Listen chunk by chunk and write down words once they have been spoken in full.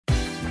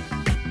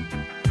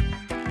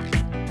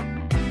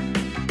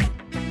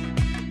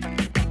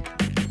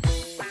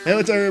Hey,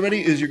 what's up,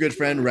 everybody? Is your good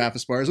friend Rafa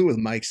Sparza with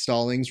Mike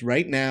Stallings.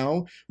 Right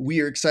now, we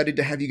are excited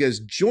to have you guys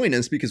join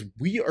us because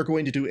we are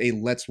going to do a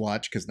Let's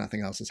Watch, because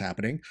nothing else is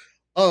happening,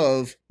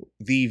 of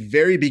the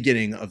very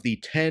beginning of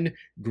the 10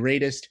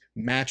 greatest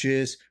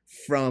matches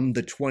from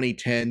the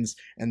 2010s,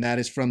 and that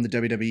is from the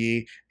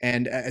WWE.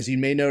 And as you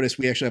may notice,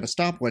 we actually have a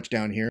stopwatch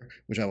down here,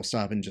 which I will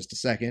stop in just a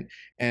second.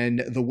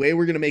 And the way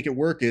we're going to make it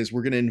work is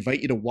we're going to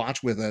invite you to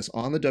watch with us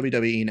on the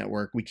WWE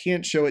Network. We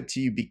can't show it to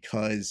you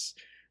because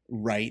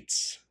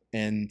rights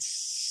and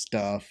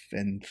stuff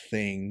and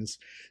things.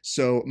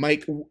 So,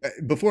 Mike,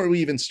 before we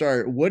even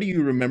start, what do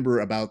you remember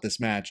about this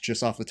match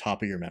just off the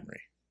top of your memory?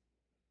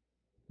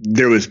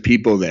 There was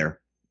people there.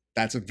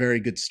 That's a very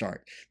good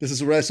start. This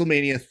is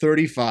WrestleMania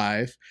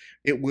 35.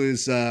 It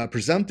was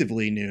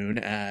presumptively known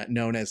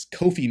as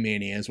Kofi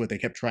Mania, is what they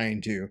kept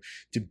trying to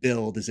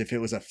build, as if it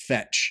was a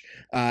fetch.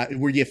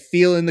 Were you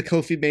feeling the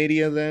Kofi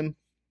Mania then?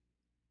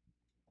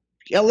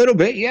 Yeah, a little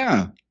bit,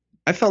 yeah.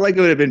 I felt like it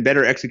would have been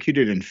better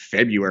executed in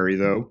February,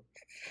 though.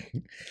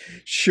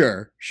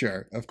 Sure,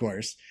 of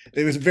course.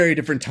 It was a very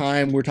different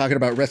time. We're talking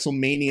about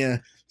WrestleMania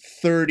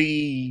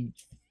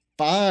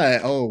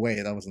 35. Oh,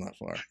 wait, that wasn't that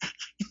far.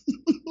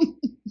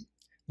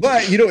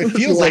 But, it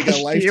feels like a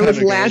lifetime It was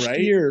ago, last right?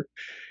 year.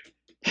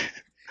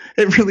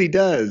 It really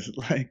does.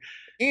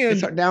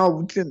 And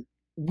now,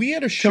 we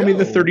had a show. tell me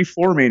the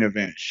 34 main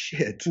event.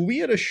 Shit. We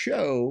had a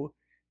show,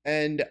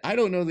 and I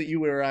don't know that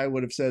you or I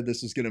would have said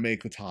this was going to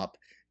make the top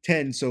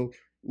 10. So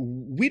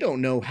we don't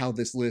know how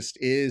this list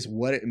is,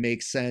 what it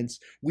makes sense.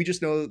 We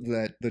just know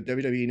that the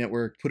WWE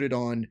Network put it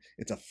on.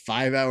 It's a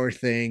 5-hour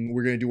thing.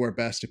 We're going to do our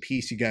best to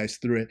piece you guys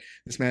through it.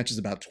 This match is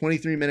about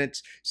 23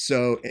 minutes.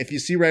 So if you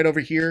see right over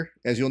here,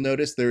 as you'll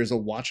notice, there is a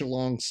watch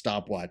along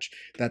stopwatch.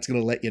 That's going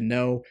to let you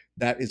know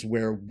that is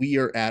where we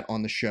are at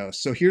on the show.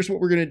 So here's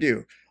what we're going to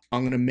do.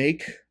 I'm going to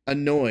make a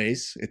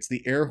noise. It's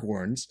the air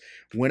horns.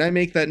 When I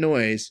make that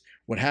noise,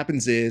 what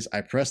happens is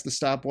I press the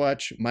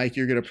stopwatch. Mike,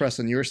 you're going to press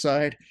on your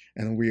side,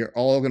 and we are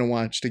all going to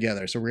watch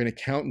together. So we're going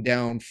to count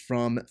down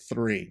from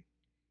 3.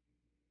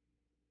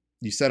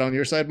 You set on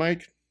your side,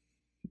 Mike?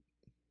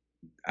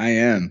 I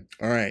am.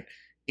 All right.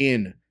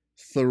 In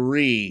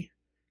 3,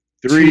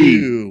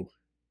 3,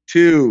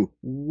 2,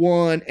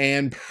 1,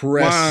 and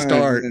press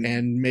start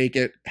and make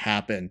it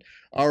happen.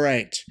 All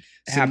right.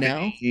 So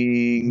now,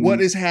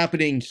 what is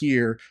happening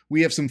here?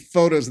 We have some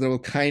photos that will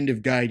kind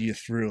of guide you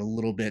through a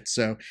little bit.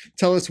 So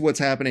tell us what's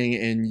happening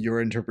in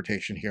your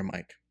interpretation here,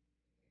 Mike.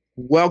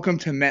 Welcome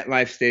to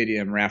MetLife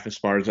Stadium, Rafa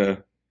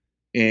Sparza,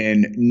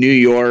 in New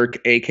York,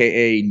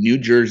 a.k.a. New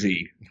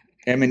Jersey,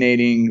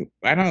 emanating,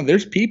 I don't know,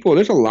 there's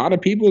a lot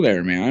of people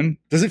there, man.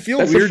 Does it feel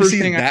weird to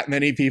see that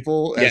many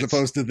people as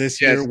opposed to this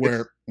year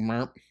where...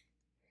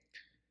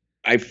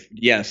 I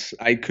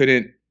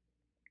couldn't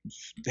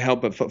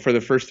help but for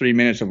the first 3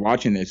 minutes of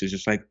watching this, it's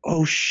just like,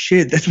 oh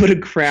shit, that's what a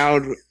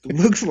crowd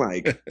looks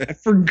like. I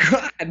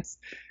forgot.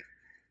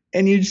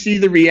 And you see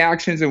the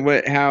reactions and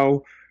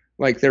how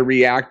like they're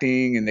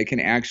reacting, and they can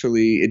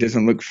actually, it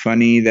doesn't look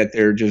funny that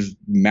they're just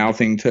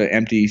mouthing to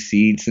empty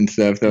seats and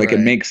stuff. They're like, right.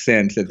 It makes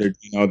sense that they're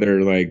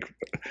like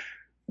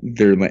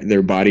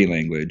their body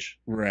language.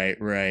 Right.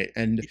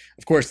 And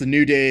of course, the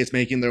New Day is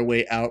making their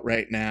way out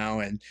right now.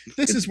 And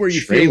this is where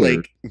you feel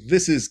like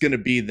this is going to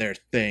be their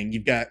thing.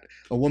 You've got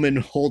a woman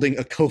holding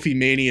a Kofi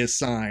Mania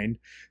sign.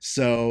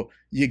 So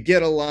you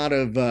get a lot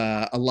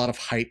of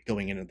hype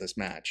going into this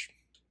match.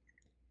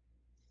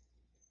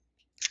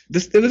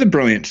 It was a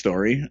brilliant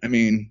story. I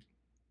mean,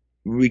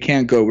 we're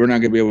not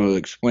going to be able to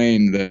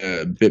explain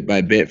the bit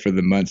by bit for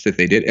the months that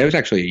they did. It was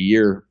actually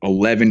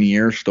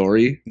 11-year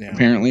story,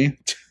 apparently.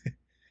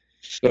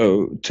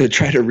 So to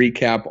try to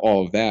recap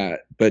all of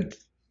that, but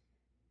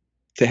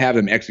to have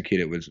them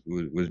execute it was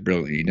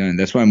brilliantly done.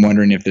 That's why I'm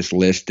wondering if this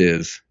list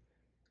is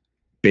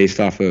based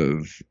off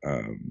of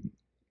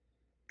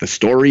the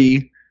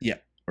story,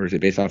 or is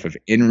it based off of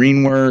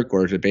in-ring work,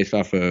 or is it based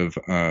off of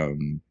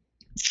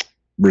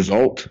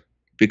result?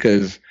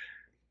 Because,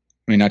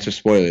 I mean, not to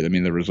spoil it, I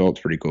mean, the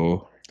result's pretty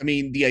cool. I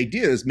mean, the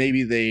idea is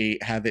maybe they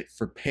have it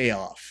for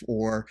payoff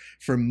or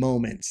for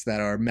moments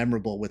that are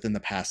memorable within the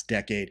past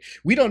decade.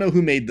 We don't know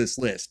who made this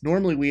list.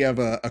 Normally we have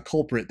a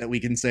culprit that we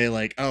can say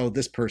like, oh,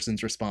 this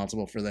person's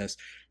responsible for this.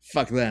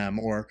 Fuck them.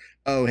 Or,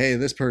 oh, hey,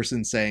 this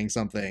person's saying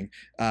something.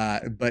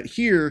 But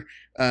here,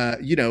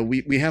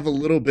 we have a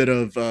little bit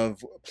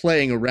of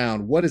playing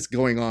around. What is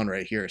going on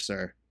right here,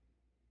 sir?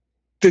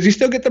 Does he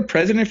still get the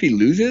president if he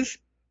loses?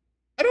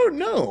 I don't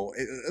know.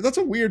 That's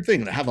a weird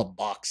thing to have a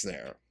box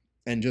there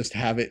and just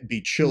have it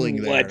be chilling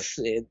there. What's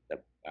in the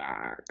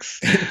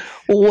box?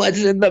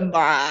 What's in the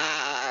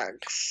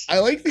box? I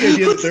like the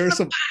idea that there are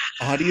some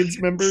audience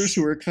members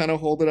who are kind of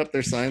holding up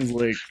their signs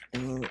like,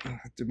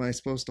 am I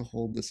supposed to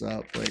hold this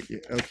up? Like,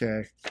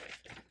 okay.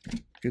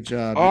 Good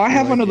job. Oh, I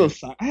have one of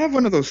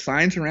those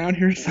signs around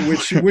here.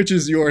 Which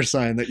is your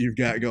sign that you've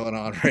got going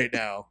on right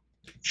now?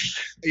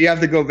 You have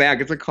to go back.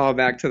 It's a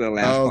callback to the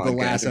last podcast. The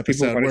last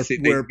episode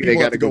where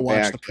people have to go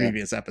watch the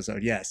previous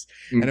episode. Yes.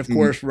 Mm-hmm. And of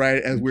course,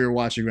 right as we're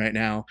watching right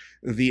now,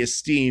 the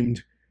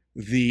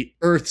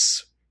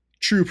Earth's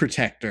true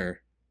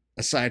protector,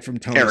 aside from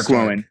Tony Eric Stark.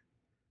 Rowan.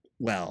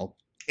 Well,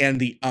 and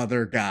the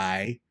other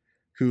guy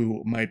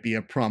who might be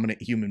a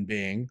prominent human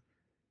being.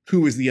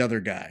 Who is the other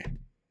guy?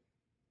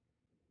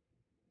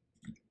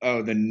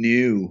 Oh, the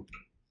new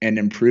and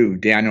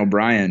improved Daniel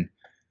Bryan.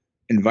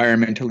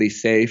 Environmentally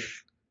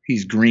safe.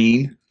 He's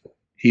green.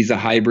 He's a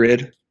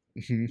hybrid.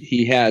 Mm-hmm.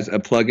 He has a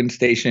plug-in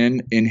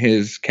station in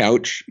his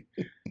couch.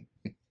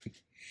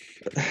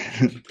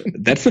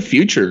 That's the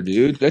future,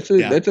 dude. That's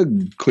a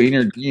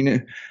cleaner.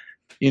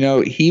 You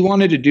know, he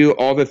wanted to do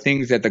all the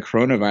things that the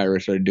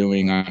coronavirus are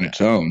doing on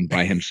its own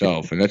by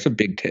himself, and that's a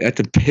big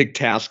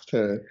task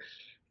to.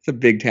 It's a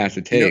big task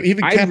to take. You know,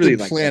 even I Captain really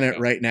like Planet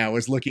right now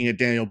is looking at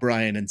Daniel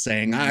Bryan and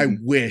saying, "I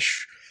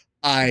wish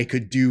I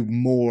could do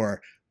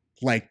more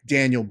like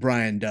Daniel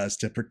Bryan does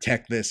to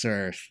protect this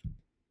Earth."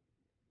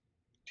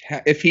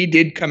 If he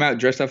did come out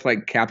dressed up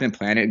like Captain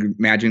Planet,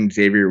 imagine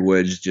Xavier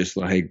Woods just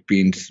like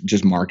being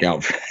just mark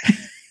out.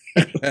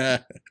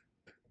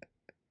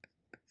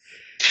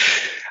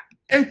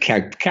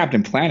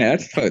 Captain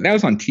Planet. That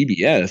was on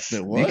TBS.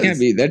 It was. You can't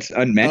be. That's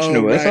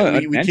unmentionable. Oh, right.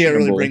 That's we can't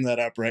really bring that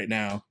up right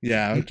now.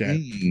 Yeah.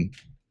 Okay.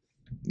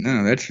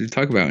 No, that's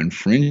talk about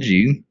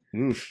infringing.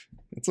 Oof.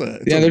 It's a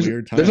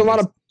weird time. There's a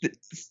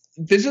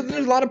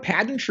lot of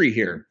pageantry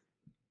here.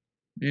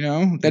 You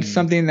know, that's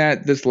something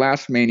that this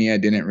last Mania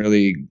didn't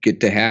really get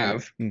to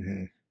have.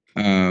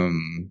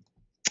 Mm-hmm.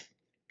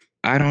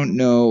 I don't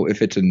know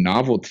if it's a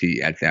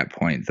novelty at that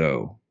point,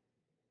 though.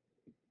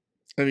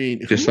 I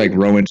mean, just like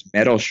Rowan's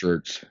metal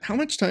shirts. How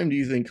much time do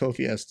you think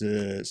Kofi has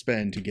to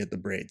spend to get the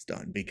braids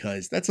done?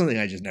 Because that's something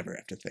I just never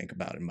have to think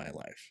about in my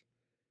life.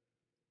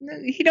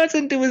 He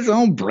doesn't do his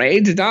own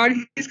braids, dog.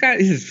 He's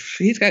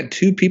got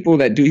two people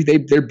that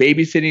they're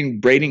babysitting,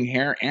 braiding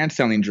hair, and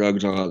selling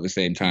drugs all at the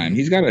same time.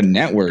 He's got a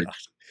network.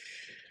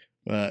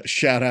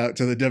 Shout out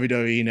to the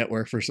WWE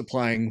Network for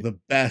supplying the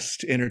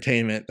best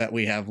entertainment that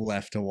we have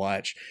left to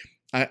watch.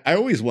 I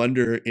always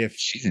wonder if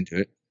she's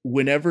into it.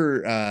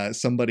 Whenever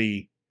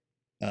somebody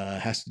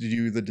has to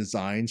do the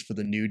designs for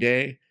the New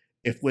Day,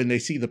 if when they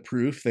see the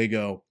proof, they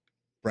go,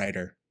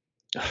 brighter.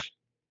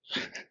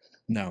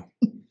 No.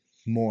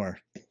 More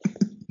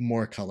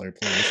color,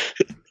 please.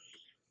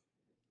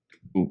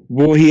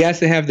 Well, he has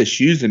to have the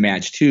shoes to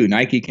match too.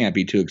 Nike can't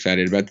be too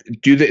excited about.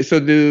 Do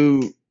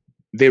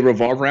they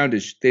revolve around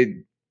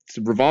it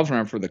revolves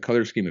around for the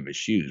color scheme of his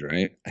shoes,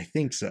 right? I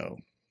think so.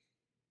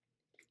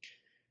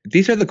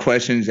 These are the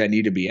questions that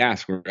need to be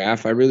asked,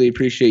 Raph. I really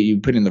appreciate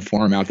you putting the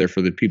forum out there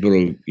for the people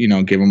to,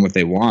 give them what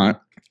they want.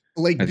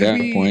 Like at that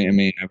point, I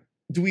mean,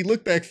 do we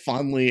look back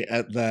fondly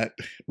at that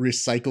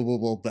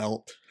recyclable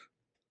belt?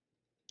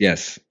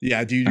 Yes.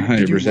 Yeah. Did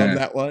you love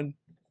that one?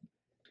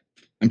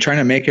 I'm trying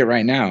to make it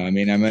right now. I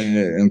mean, I'm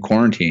in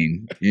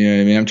quarantine. You know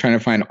what I mean? I'm trying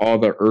to find all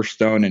the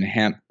earthstone and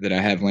hemp that I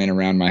have laying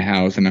around my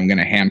house, and I'm going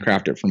to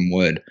handcraft it from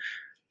wood,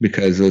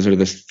 because those are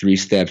the 3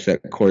 steps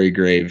that Corey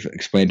Grave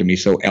explained to me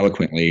so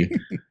eloquently,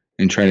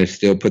 and try to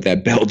still put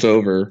that belt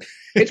over.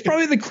 It's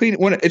probably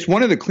it's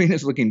one of the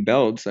cleanest looking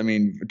belts. I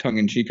mean, tongue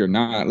in cheek or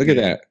not. Look at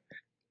that.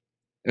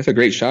 That's a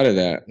great shot of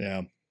that.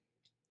 Yeah.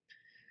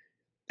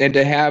 And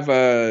to have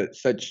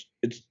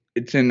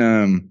it's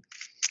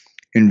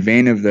in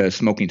vein of the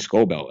Smoking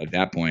Skull belt at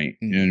that point.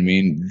 You know what I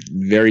mean?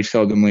 Very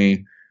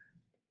seldomly.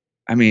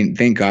 I mean,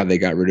 thank God they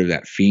got rid of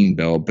that Fiend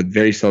belt, but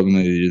very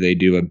seldomly do they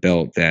do a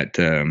belt that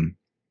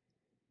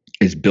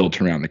is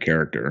built around the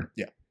character.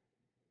 Yeah.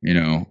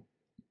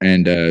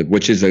 And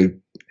which is I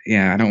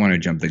don't want to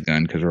jump the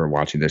gun because we're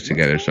watching this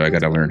together, so I got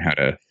to learn how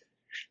to.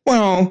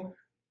 Well,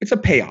 it's a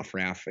payoff,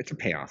 Raph. It's a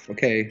payoff.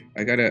 Okay,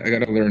 I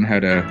gotta learn how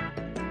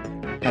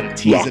to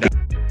tease it.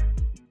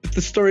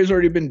 The story's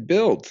already been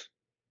built.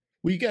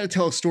 Well, you got to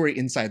tell a story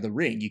inside the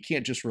ring. You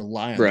can't just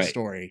rely on the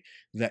story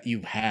that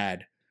you've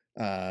had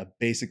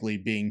basically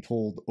being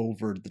told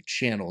over the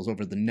channels,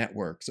 over the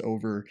networks,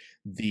 over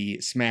the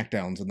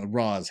SmackDowns and the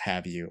Raws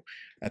have you.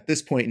 At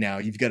this point now,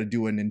 you've got to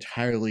do an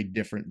entirely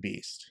different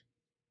beast.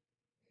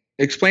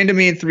 Explain to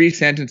me in 3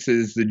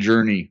 sentences the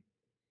journey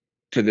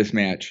to this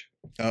match.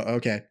 Oh,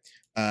 okay.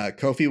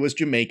 Kofi was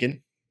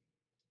Jamaican.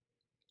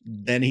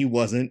 Then he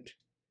wasn't.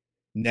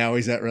 Now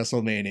he's at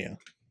WrestleMania.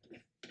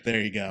 There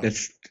you go.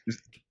 That's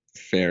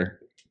fair.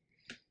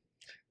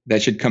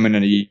 That should come in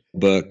a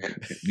book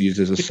used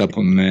as a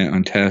supplement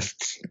on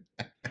tests.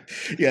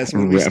 Yes,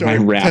 when we start my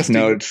rap testing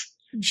notes.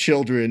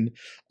 Children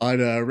on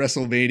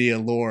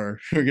WrestleMania lore,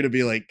 we're gonna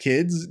be like,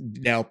 kids,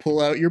 now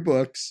pull out your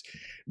books.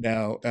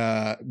 Now,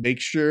 make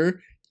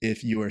sure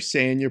if you are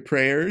saying your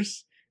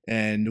prayers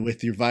and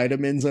with your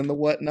vitamins and the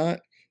whatnot,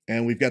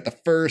 and we've got the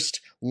first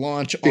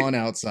launch on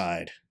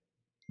outside.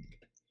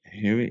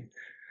 Do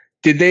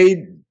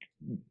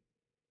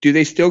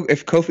they still,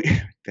 if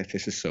Kofi,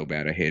 this is so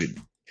bad, I hate it.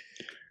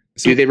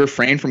 So, do they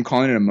refrain from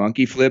calling it a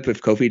monkey flip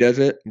if Kofi does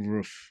it?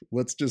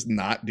 Let's just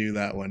not do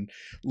that one.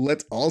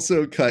 Let's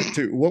also cut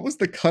to, what was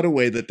the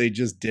cutaway that they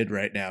just did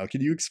right now?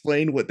 Can you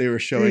explain what they were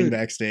showing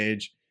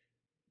backstage?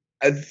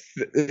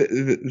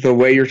 The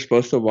way you're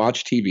supposed to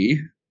watch TV.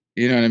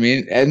 You know what I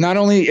mean? And not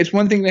only, it's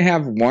one thing to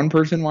have one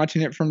person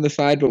watching it from the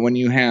side, but when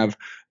you have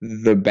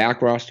the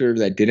back roster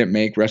that didn't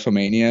make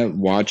WrestleMania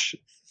watch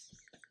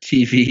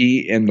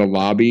TV in the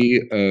lobby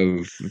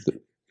of,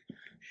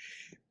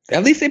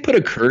 at least they put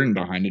a curtain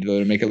behind it though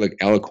to make it look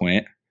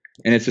eloquent,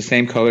 and it's the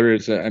same color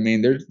as. I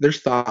mean,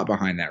 there's thought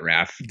behind that,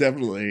 Raph.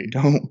 Definitely.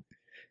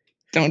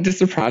 Don't just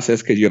the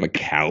process because you have a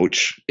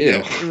couch. Ew.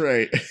 Yeah,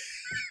 right.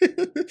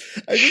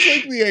 I just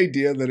like the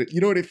idea that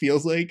you know what it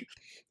feels like.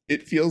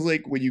 It feels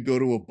like when you go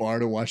to a bar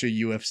to watch a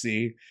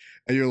UFC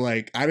and you're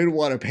like, I didn't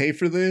want to pay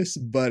for this,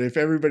 but if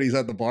everybody's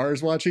at the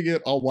bars watching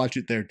it, I'll watch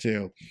it there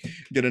too.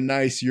 Get a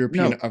nice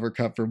European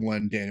uppercut from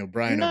one Daniel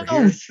Bryan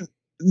over here.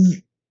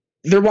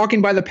 They're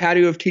walking by the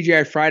patio of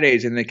TGI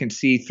Fridays and they can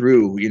see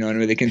through, you know what I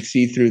mean? They can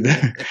see through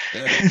the,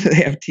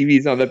 they have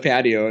TVs on the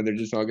patio and they're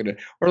just all gonna,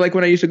 or like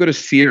when I used to go to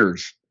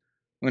Sears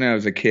when I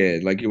was a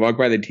kid, like you walk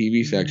by the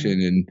TV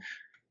section and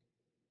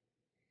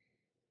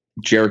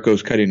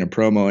Jericho's cutting a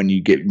promo and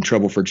you get in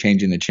trouble for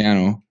changing the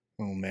channel.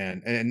 Oh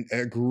man, and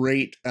a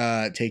great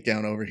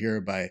takedown over here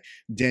by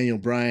Daniel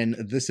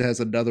Bryan. This has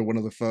another one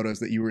of the photos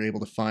that you were able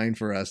to find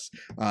for us.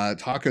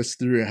 Talk us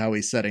through how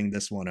he's setting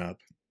this one up.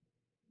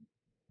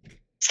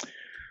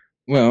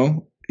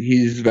 Well,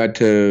 he's about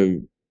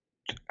to.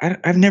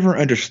 I've never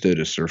understood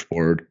a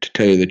surfboard, to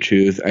tell you the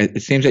truth.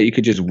 It seems that you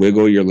could just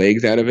wiggle your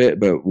legs out of it,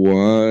 but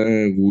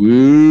one,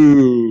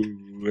 woo,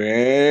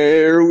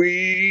 where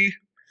we.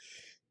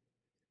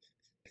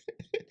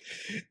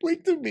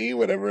 Like to me,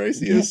 whenever I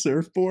see a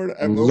surfboard,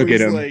 I'm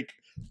always like,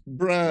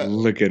 bruh,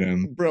 look at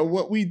him, bro.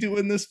 What we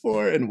doing this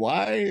for, and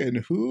why, and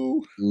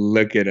who?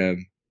 Look at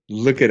him.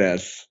 Look at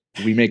us.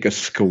 We make a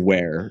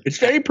square. It's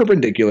very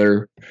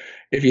perpendicular.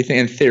 If you think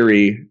in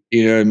theory,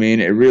 you know what I mean?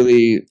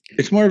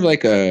 It's more of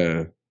like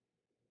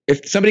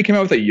if somebody came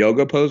out with a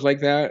yoga pose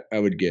like that, I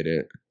would get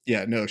it.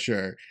 Yeah, no,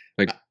 sure.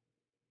 Like,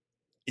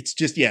 it's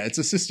just, it's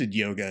assisted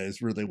yoga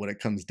is really what it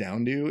comes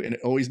down to. And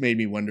it always made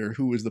me wonder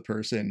who was the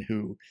person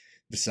who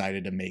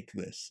decided to make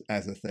this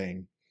as a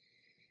thing.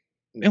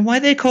 And why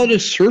they call it a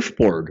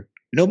surfboard?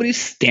 Nobody's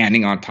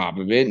standing on top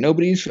of it.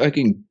 Nobody's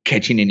fucking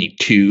catching any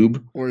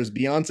tube. Or as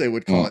Beyonce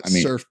would call it,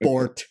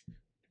 surfboard.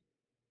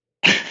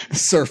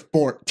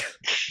 Surfboard.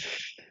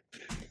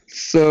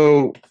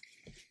 So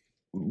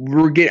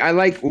we're getting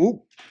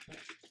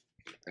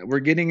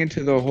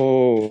into the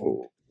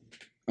whole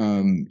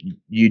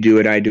you do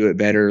it, I do it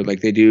better.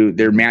 Like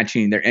they're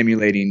matching, they're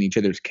emulating each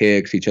other's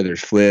kicks, each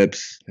other's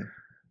flips.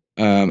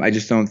 I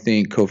just don't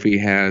think Kofi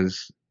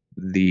has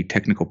the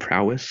technical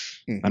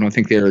prowess. I don't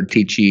think they're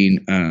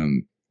teaching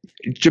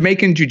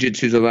Jamaican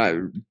jiu-jitsu is a lot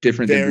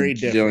different than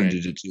Brazilian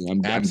jiu-jitsu.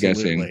 I'm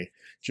guessing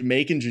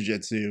Jamaican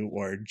jiu-jitsu,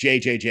 or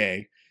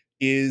JJJ,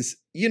 is,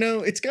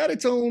 it's got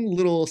its own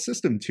little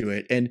system to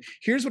it. And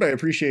here's what I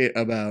appreciate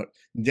about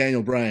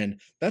Daniel Bryan.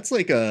 That's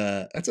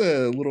a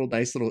little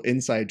nice little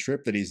inside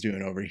trip that he's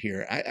doing over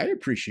here. I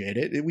appreciate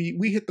it.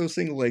 We hit those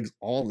single legs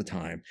all the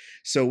time.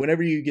 So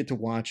whenever you get to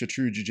watch a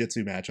true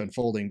jiu-jitsu match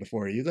unfolding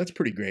before you, that's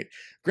pretty great.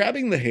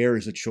 Grabbing the hair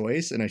is a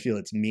choice, and I feel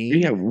it's mean.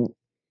 Yeah.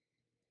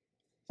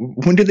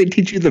 When did they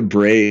teach you the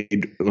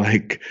braid?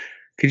 Like,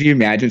 could you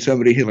imagine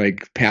somebody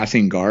like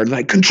passing guard,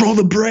 like control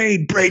the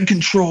braid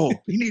control.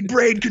 You need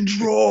braid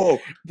control.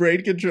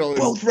 Braid control.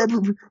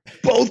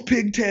 Both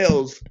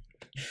pigtails.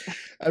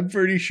 I'm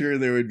pretty sure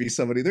there's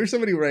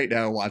somebody right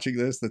now watching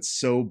this that's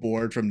so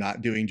bored from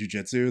not doing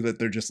jiu-jitsu that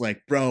they're just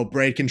like, bro,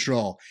 braid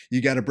control. You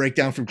got to break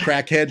down from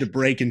crackhead to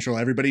braid control.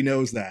 Everybody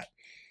knows that.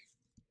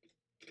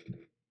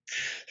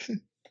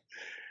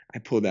 I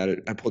pulled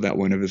out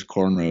one of his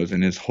cornrows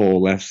and his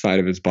whole left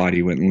side of his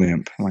body went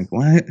limp. I'm like,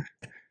 what?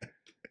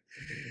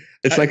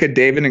 It's like a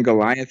David and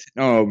Goliath.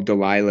 Oh,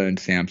 Delilah and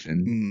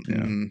Samson.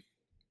 Mm-hmm. Yeah.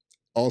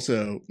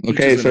 Also,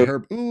 okay,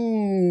 so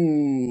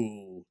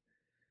ooh,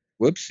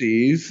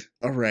 whoopsies.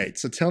 All right,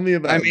 so tell me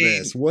about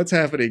this. What's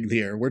happening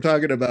here? We're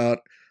talking about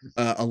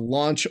a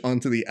launch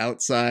onto the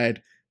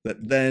outside that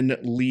then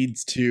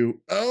leads to,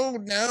 oh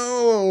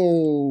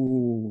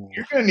no,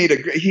 you're gonna need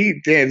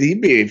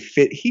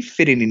he's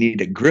fitting to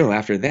need a grill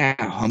after that,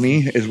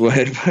 homie, is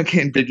what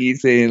fucking Big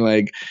E's saying.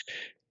 Like,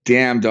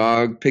 damn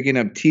dog, picking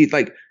up teeth.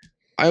 Like,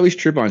 I always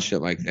trip on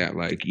shit like that.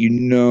 Like,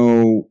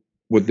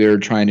 what they're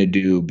trying to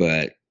do,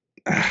 but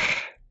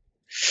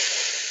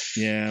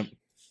yeah.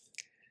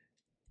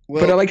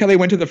 Well, but I like how they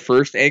went to the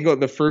first angle,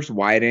 the first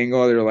wide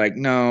angle. They're like,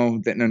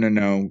 no,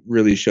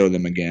 really show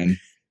them again.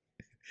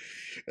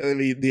 I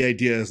mean, the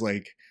idea is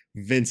like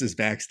Vince is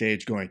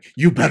backstage going,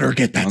 you better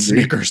get that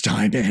Snickers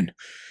time in.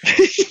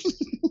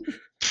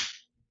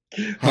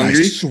 I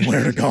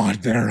swear to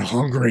God, they're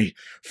hungry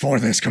for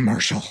this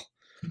commercial.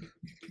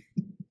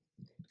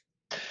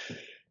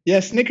 Yeah,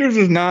 Snickers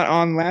was not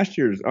on this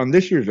year's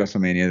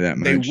WrestleMania that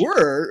much. They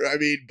were. I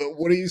mean, but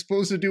what are you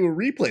supposed to do? A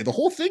replay? The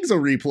whole thing's a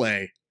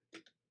replay.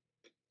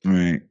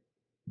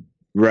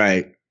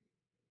 Right.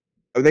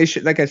 Oh, they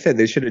should, like I said,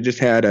 they should have just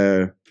had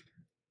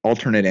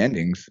alternate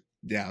endings.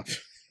 Yeah.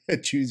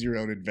 Choose your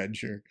own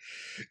adventure.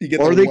 You get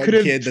the one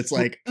kid that's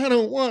like, I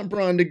don't want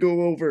Braun to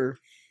go over.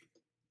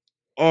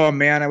 Oh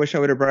man, I wish I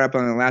would have brought up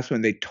on the last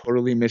one. They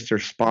totally missed their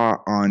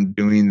spot on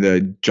doing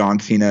the John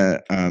Cena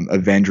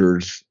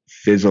Avengers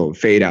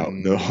fade out.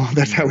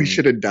 That's how he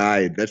should have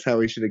died. That's how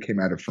he should have came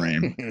out of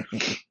frame.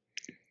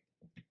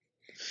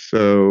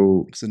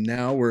 So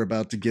now we're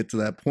about to get to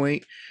that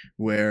point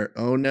where,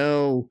 oh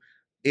no,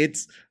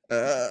 it's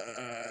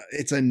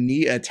a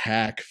knee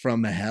attack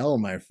from hell,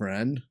 my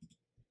friend.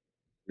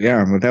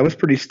 Yeah, well, that was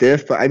pretty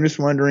stiff, but I'm just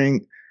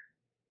wondering,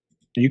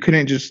 you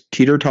couldn't just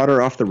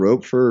teeter-totter off the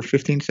rope for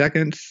 15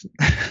 seconds?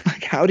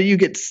 Like, how do you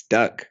get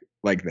stuck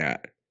like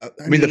that?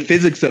 I mean, the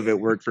physics of it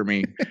work for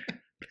me.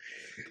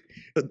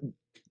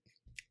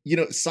 You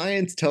know,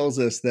 science tells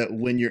us that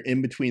when you're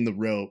in between the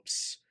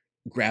ropes,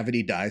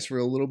 gravity dies for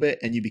a little bit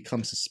and you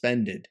become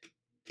suspended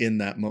in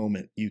that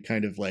moment. You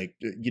kind of like,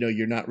 you know,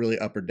 you're not really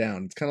up or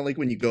down. It's kind of like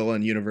when you go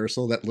on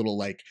Universal, that little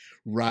like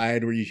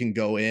ride where you can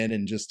go in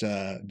and just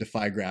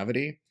defy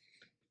gravity.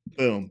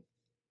 Boom.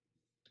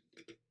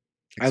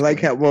 I like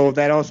how, well,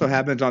 that also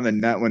happens on the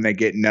nut when they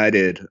get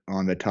nutted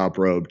on the top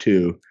rope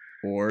too.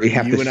 Or you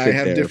and I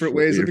have different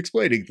ways of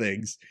explaining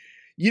things.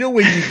 You know,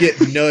 when you get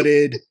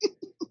nutted,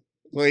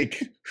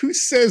 like who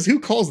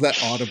calls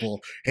that audible?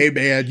 Hey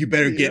man, you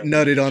better get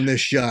nutted on this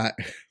shot.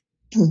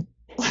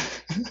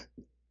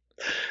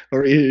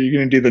 Or you're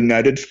going to do the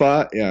nutted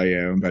spot? Yeah,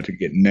 I'm about to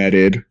get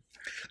nutted.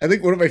 I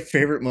think one of my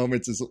favorite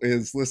moments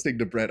is listening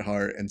to Bret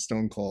Hart and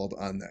Stone Cold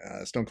on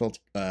Stone Cold's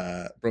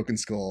Broken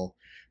Skull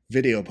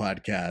video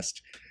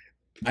podcast.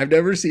 I've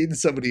never seen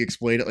somebody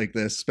explain it like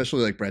this,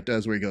 especially like Bret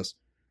does, where he goes,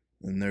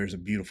 and there's a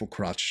beautiful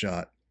crotch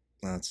shot.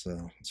 That's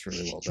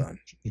really well done.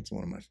 It's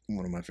one of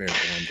my favorite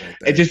ones right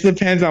there. It just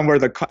depends on where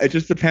the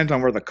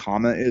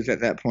comma is at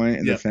that point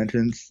in the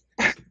sentence.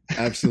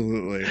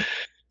 Absolutely.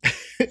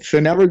 So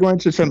now we're going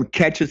to some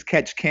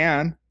catch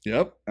can.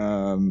 Yep.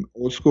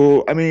 Old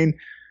school. I mean,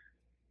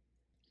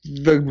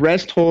 the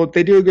rest hold,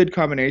 they do a good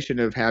combination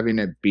of having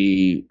it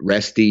be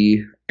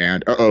resty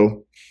and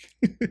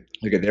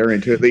look at, they're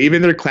into it.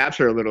 Even their claps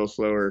are a little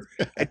slower.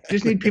 I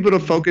just need people to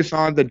focus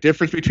on the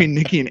difference between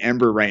Nikki and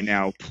Ember right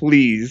now,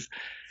 please.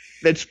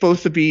 That's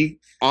supposed to be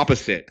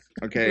opposite.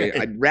 Okay.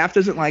 Right. Raph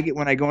doesn't like it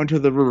when I go into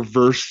the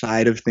reverse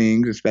side of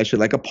things, especially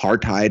like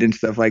apartheid and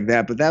stuff like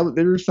that. But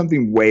there's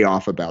something way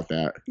off about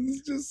that. This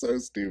is just so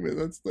stupid.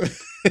 It's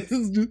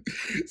just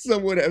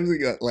someone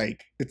having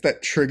like, it's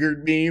that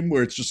triggered meme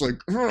where it's just like,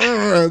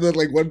 and then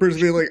like one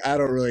person being like, I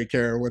don't really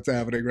care what's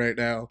happening right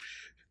now.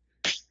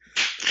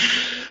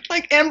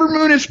 Like Ember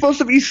Moon is supposed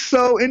to be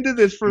so into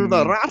this for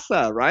the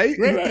raza, right?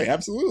 Right,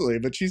 absolutely.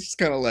 But she's just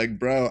kind of like,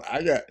 bro,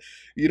 I got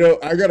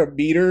a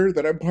meter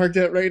that I'm parked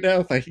at right now.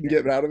 If I can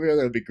get out of here,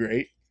 that'd be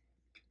great.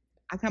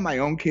 I got my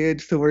own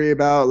kids to worry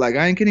about. Like,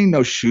 I ain't getting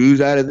no shoes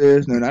out of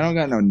this. No, I don't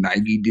got no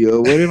Nike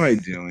deal. What am I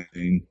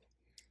doing?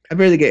 I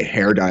barely get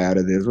hair dye out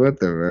of this. What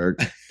the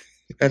fuck?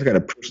 Guy's got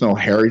a personal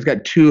hair. He's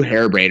got 2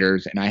 hair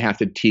braiders, and I have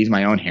to tease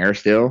my own hair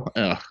still.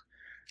 Ugh.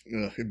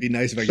 It'd be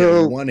nice if I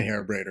get one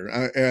hair braider.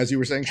 As you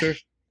were saying, sir?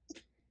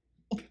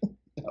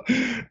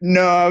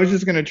 No, I was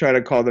just gonna try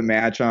to call the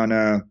match on.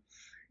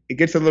 It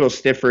gets a little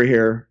stiffer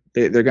here.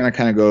 They're gonna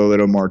kind of go a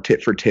little more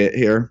tit for tit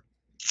here,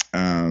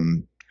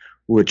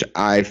 which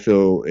I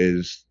feel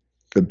is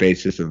the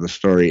basis of the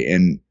story.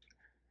 And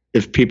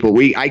if people,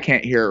 I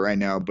can't hear it right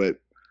now, but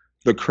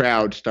the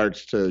crowd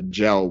starts to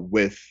gel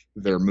with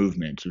their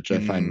movements, which I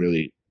find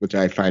really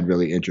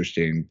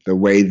interesting. The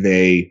way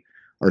they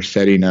are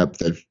setting up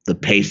the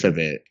pace of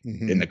it,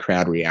 and the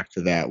crowd react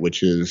to that,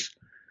 which is,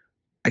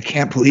 I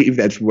can't believe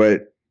that's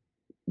what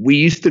we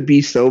used to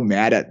be so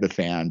mad at the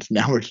fans.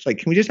 Now we're just like,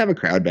 can we just have a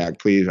crowd back,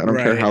 please? I don't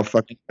care how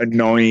fucking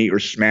annoying or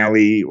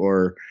smelly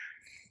or.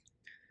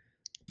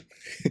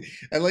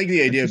 I like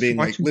the idea of being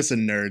like,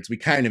 listen, nerds, we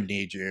kind of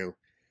need you.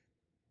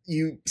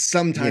 You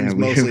sometimes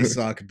mostly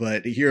suck,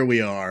 but here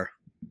we are.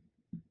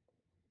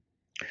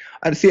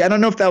 See, I don't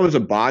know if that was a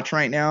botch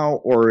right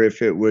now or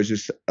if it was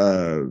just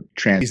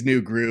His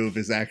New Groove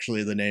is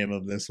actually the name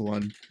of this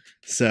one.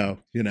 So,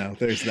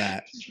 there's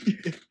that.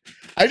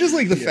 I just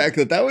like the fact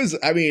that was,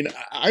 I mean,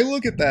 I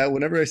look at that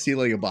whenever I see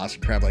like a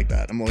Boston Crab like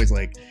that. I'm always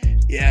like,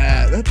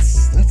 yeah,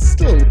 that's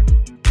still.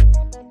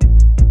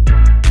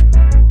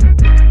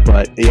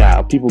 But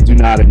yeah, people do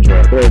not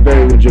enjoy it. There are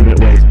very legitimate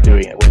ways of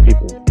doing it where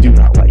people do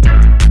not like it.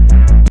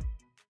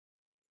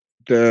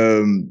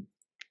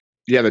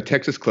 The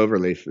Texas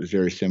Cloverleaf is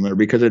very similar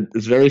because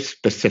it's very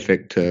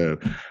specific to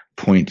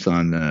points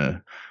on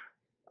the.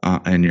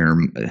 And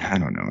I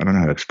don't know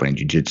how to explain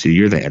jiu-jitsu.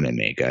 You're the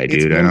MMA guy,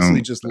 dude. It's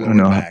mostly just lower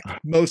back.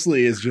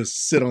 Mostly is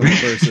just sit on the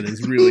person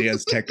is really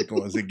as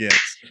technical as it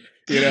gets.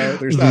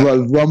 There's not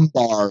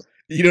lumbar.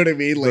 You know what I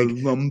mean? Like,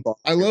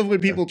 I love when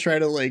people try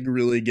to like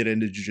really get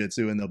into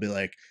jiu-jitsu and they'll be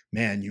like,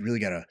 man, you really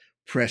got to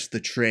press the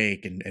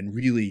trach and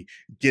really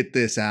get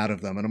this out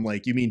of them. And I'm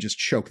like, you mean just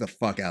choke the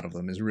fuck out of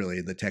them is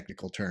really the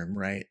technical term,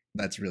 right?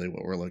 That's really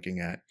what we're looking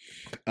at.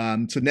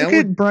 So now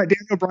Daniel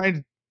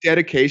Bryan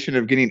dedication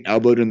of getting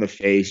elbowed in the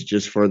face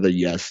just for the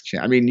yes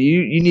chant. I mean,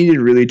 you needed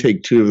to really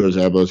take 2 of those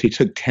elbows. He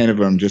took 10 of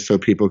them just so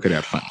people could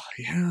have fun.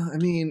 Yeah, I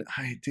mean,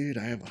 I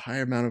have a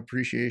higher amount of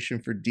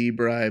appreciation for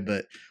D-Bry,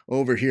 but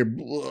over here,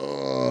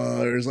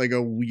 there's like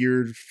a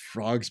weird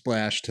frog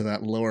splash to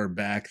that lower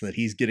back that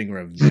he's getting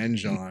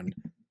revenge on.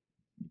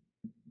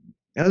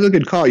 That was a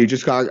good call. You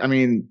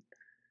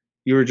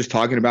were just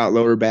talking about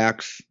lower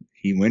backs.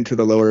 He went to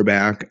the lower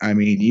back. I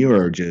mean, you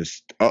are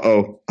just,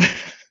 uh-oh.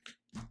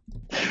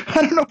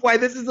 I don't know why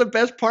this is the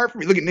best part for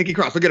me. Look at Nikki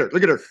Cross. Look at her.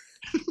 Look at her.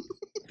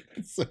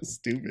 It's so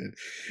stupid.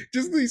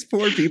 Just these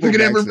poor people. Look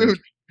at Ember Moon.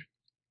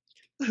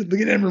 Look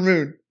at Ember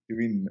Moon.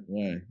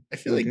 I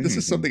feel like this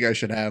is something I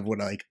should have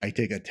when I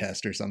take a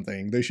test or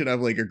something. They should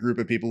have like a group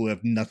of people who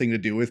have nothing to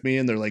do with me,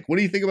 and they're like, "What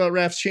do you think about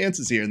Raph's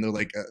chances here?" And they're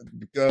like,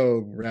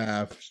 "Go,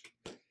 Raph."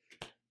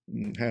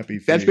 Happy.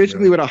 That's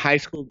basically what a high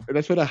school.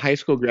 That's what a high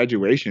school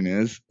graduation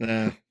is.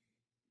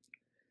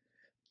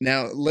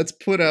 Now let's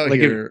put out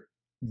here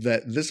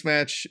that this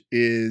match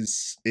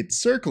it's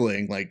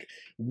circling. Like,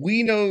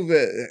 we know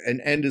that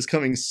an end is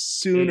coming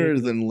sooner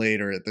than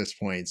later at this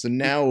point. So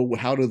now,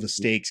 how do the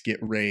stakes get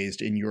raised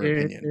in your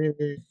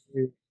opinion?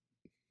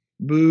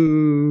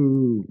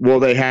 Boo. Well,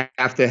 they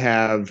have to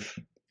have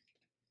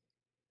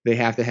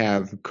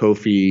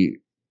Kofi.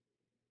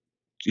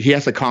 He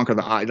has to conquer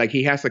the odds. Like,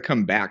 he has to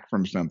come back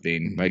from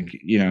something. Like,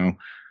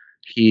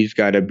 he's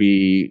got to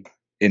be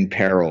in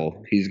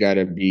peril. He's got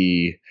to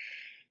be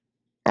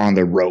on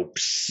the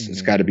ropes. Mm-hmm.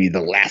 It's got to be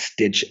the last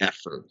ditch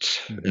effort.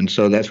 Mm-hmm. And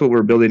so that's what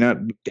we're building up.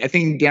 I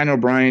think Daniel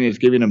Bryan is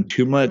giving him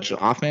too much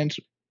offense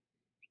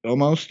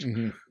almost,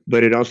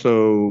 but it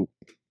also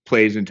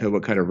plays into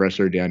what kind of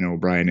wrestler Daniel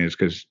Bryan is,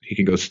 because he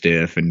can go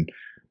stiff and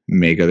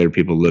make other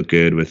people look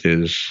good with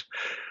his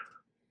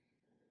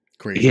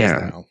crazy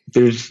style.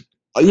 There's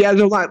a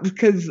lot,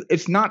 because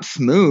it's not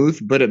smooth,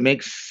 but it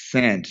makes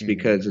sense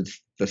because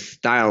it's the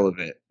style of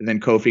it. And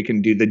then Kofi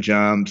can do the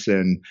jumps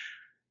and,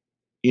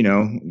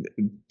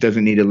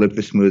 doesn't need to look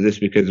the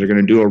smoothest because they're going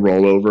to do a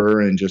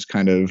rollover and just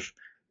kind of,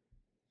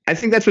 I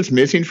think that's what's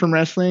missing from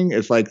wrestling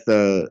is like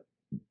the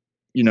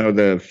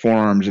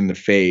forearms in the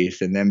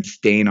face and them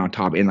staying on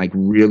top and like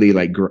really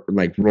like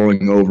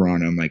rolling over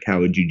on them, like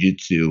how a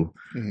jiu-jitsu,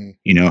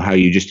 how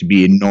you just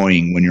be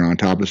annoying when you're on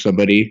top of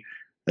somebody.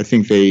 I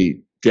think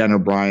Daniel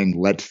Bryan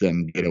lets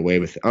them get away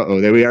with it.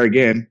 There we are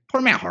again.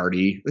 Poor Matt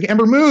Hardy. Look at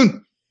Ember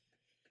Moon.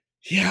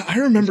 Yeah, I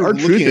remember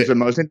R-Truth is the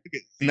most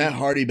intricate. Matt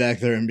Hardy back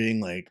there and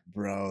being like,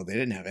 bro, they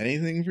didn't have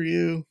anything for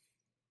you?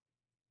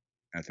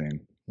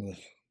 Nothing.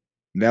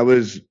 That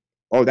was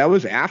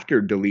after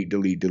delete.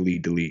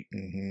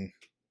 Mm-hmm.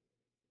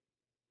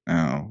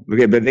 Oh,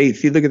 okay, but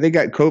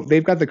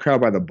they've got the crowd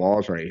by the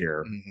balls right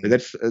here.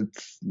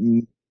 Mm-hmm.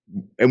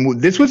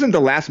 And this wasn't the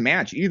last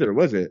match either,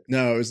 was it?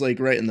 No, it was like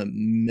right in the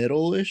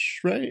middle-ish,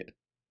 right?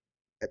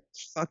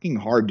 It's fucking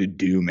hard to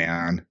do,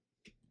 man.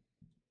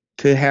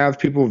 To have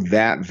people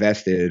that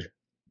vested,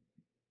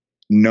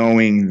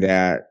 knowing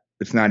that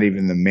it's not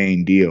even the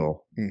main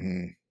deal.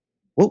 Mm-hmm.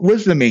 What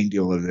was the main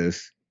deal of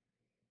this?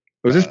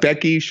 Was this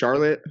Becky,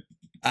 Charlotte?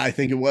 I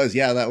think it was.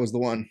 Yeah, that was the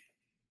one.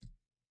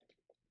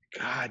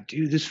 God,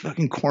 dude, this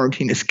fucking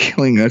quarantine is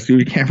killing us. Dude,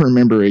 we can't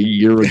remember a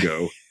year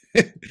ago.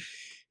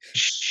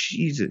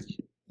 Jesus.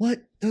 What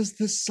does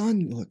the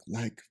sun look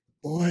like,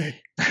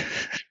 boy?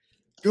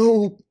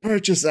 Go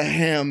purchase a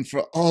ham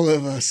for all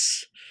of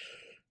us.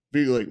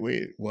 Be like,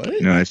 wait, what?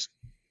 No,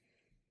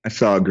 I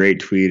saw a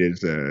great tweet.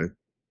 It's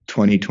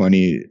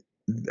 2020.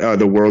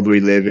 The world we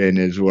live in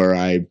is where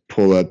I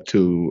pull up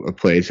to a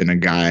place and a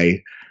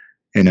guy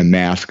in a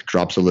mask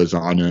drops a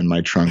lasagna in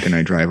my trunk and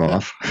I drive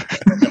off.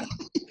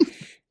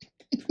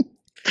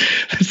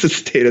 That's the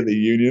State of the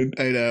Union.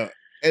 I know.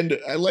 And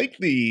I like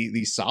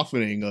the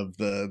softening of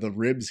the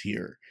ribs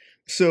here.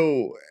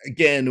 So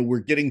again, we're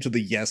getting to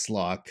the yes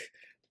lock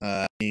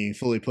being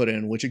fully put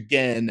in, which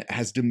again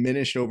has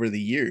diminished over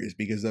the years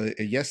because a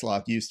yes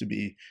lock used to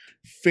be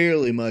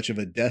fairly much of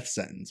a death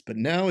sentence. But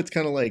now it's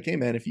kind of like, hey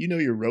man, if you know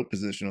your rope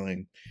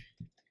positioning,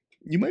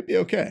 you might be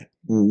okay.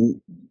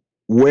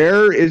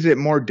 Where is it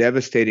more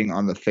devastating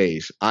on the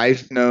face?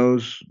 Eyes,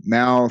 nose,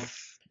 mouth?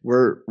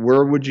 Where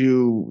would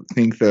you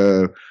think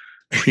the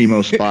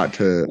primo spot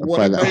to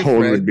apply that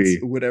hold would be?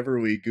 Whenever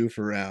we goof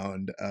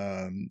around,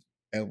 and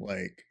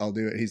like I'll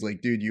do it, he's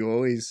like, dude, you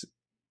always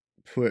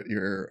put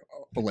your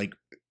like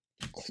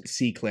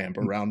C-clamp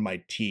around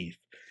my teeth.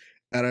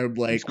 And I'm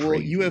like,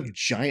 well, you have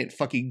giant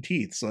fucking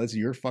teeth, so that's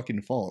your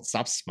fucking fault.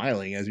 Stop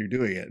smiling as you're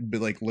doing it.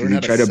 But like, learn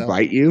how to try to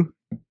bite you.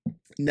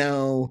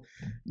 No,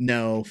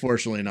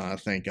 fortunately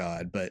not, thank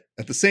God. But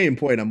at the same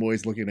point, I'm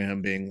always looking at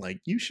him being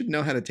like, you should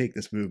know how to take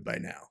this move by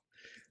now.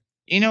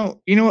 You know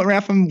what,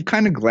 Raph? I'm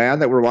kind of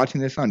glad that we're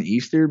watching this on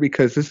Easter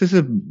because this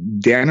is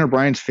Daniel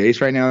Bryan's face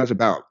right now is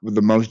about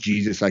the most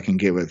Jesus I can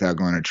get without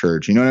going to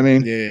church. You know what I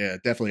mean? Yeah,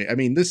 definitely. I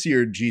mean, this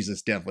year,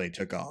 Jesus definitely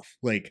took off.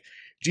 Like,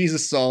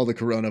 Jesus saw the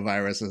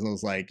coronavirus and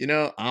was like,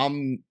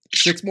 I'm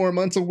 6 more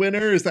months a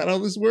winner. Is that how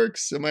this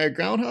works? Am I a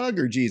groundhog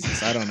or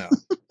Jesus? I don't know.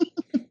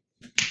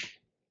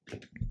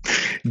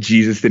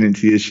 Jesus didn't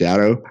see his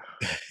shadow.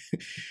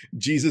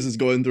 Jesus is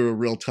going through a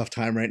real tough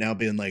time right now,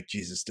 being like,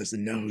 Jesus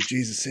doesn't know who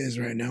Jesus is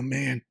right now,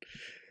 man.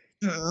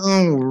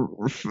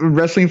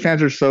 Wrestling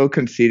fans are so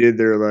conceited.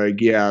 They're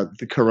like, yeah,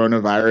 the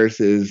coronavirus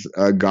is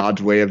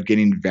God's way of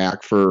getting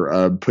back for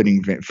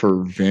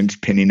for Vince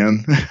pinning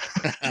him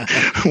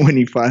when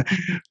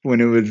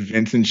it was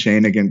Vince and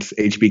Shane against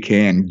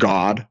HBK and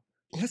God.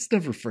 Let's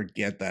never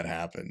forget that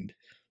happened.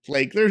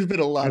 Like, there's been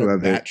a lot of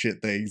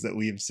batshit things that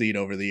we have seen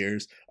over the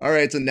years. All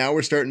right, so now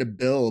we're starting to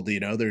build. You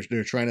know, they're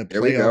trying to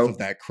play off of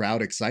that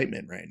crowd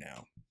excitement right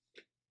now.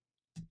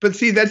 But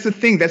see, that's the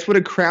thing. That's what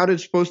a crowd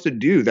is supposed to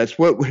do. That's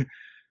what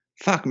 –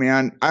 fuck,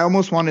 man. I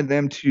almost wanted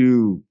them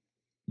to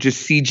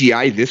just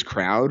CGI this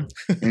crowd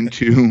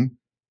into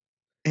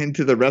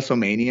the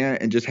WrestleMania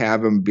and just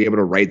have them be able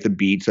to write the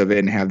beats of it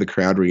and have the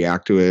crowd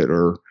react to it.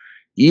 Or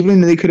even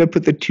they could have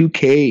put the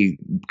 2K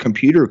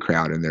computer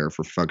crowd in there,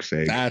 for fuck's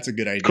sake. That's a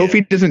good idea.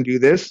 Kofi doesn't do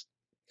this.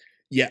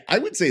 Yeah, I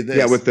would say this.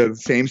 Yeah, with the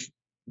same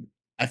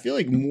 – I feel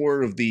like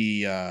more of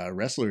the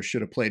wrestlers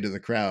should have played to the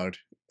crowd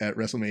at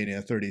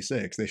WrestleMania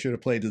 36. They should have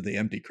played to the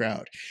empty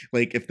crowd.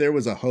 Like, if there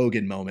was a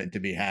Hogan moment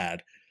to be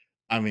had,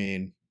 I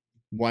mean,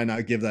 why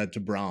not give that to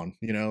Braun?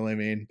 You know what I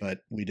mean? But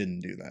we didn't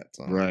do that.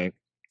 So. Right.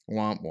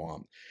 Womp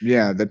womp.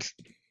 Yeah, that's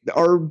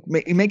or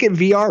make it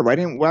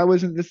VR. Why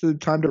wasn't this the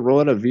time to roll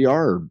out a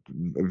VR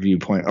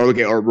viewpoint? Oh,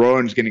 okay. Or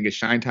Rowan's getting a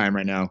shine time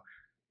right now.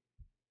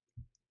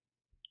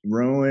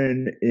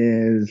 Rowan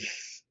is.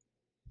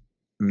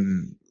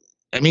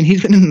 I mean,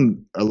 he's been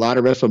in a lot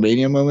of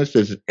WrestleMania moments.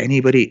 Does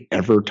anybody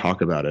ever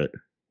talk about it?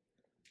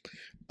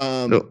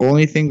 The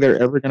only thing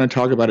they're ever going to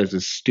talk about is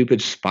a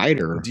stupid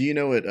spider. Do you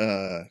know what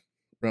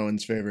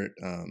Rowan's favorite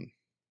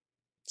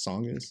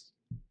song is?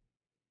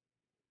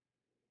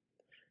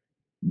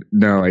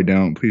 No, I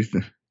don't. Please.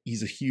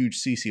 He's a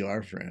huge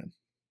CCR fan.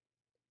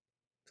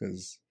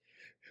 Because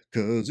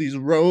he's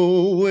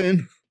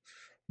rowing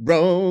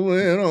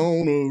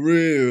on a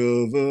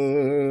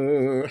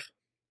river.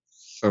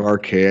 So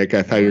archaic.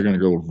 I thought you were going to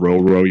go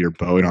row your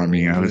boat on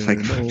me. I was like,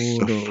 so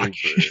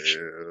fucking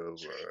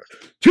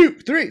 2,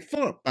 3,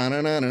 4.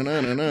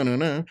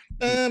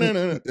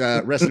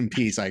 Rest in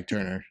peace, Ike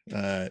Turner.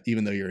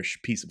 Even though you're a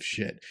piece of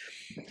shit.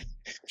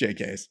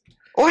 JK's.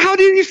 Oh, how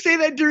did you say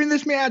that during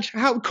this match?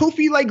 How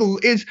Kofi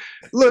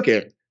look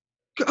at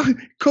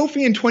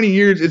Kofi in 20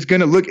 years is going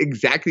to look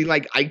exactly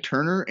like Ike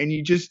Turner, and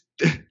you just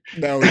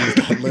no,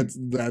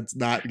 that's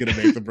not going to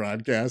make the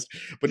broadcast.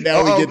 But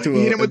now we get to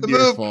hit him with the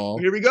move. Fall.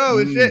 Here we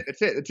go. That's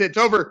it. It's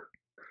over.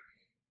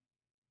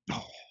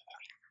 Oh.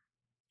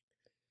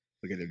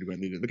 Look at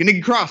everybody. Look at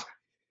Nikki Cross.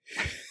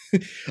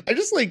 I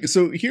just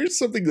so here's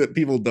something that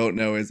people don't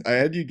know is I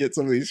had you get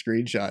some of these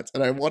screenshots,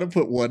 and I want to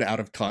put one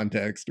out of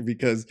context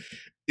because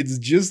it's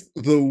just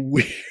the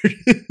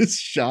weirdest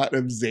shot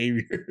of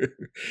Xavier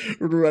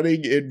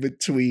running in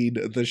between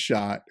the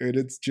shot. And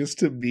it's just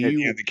to me.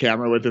 Yeah, the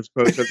camera with its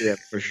post up, yeah,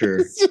 for sure.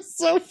 It's just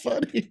so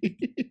funny.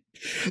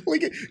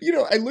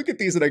 I look at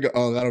these and I go,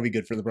 oh, that'll be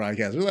good for the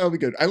broadcast. Or that'll be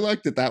good. I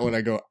looked at that one.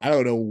 I go, I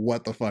don't know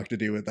what the fuck to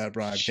do with that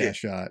broadcast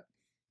shot.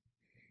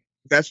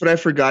 That's what I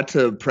forgot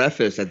to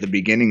preface at the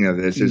beginning of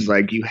this is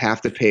you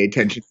have to pay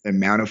attention to the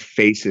amount of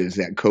faces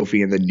that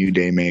Kofi and the New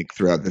Day make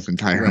throughout this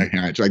entire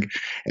match. Like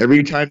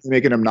every time they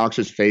make an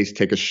obnoxious face,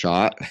 take a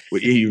shot,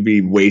 you'd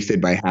be wasted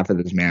by half of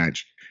this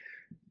match.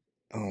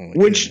 Oh,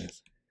 Which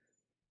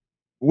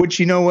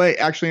you know what?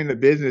 Actually in the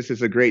business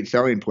is a great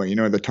selling point. You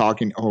know, the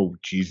talking, oh,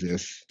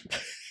 Jesus.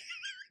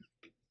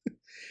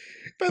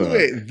 By the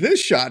way, this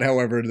shot,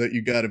 however, that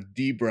you got of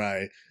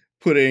D-Bry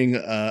putting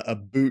a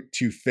boot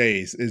to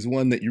face is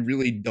one that you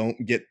really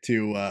don't get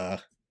to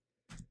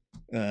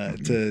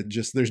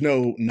just there's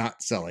no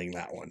not selling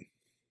that one.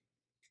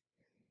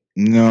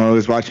 No, I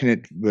was watching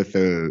it with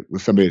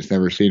somebody that's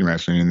never seen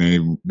wrestling, and they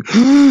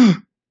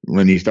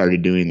when he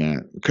started doing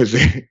that because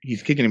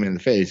he's kicking him in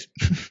the face,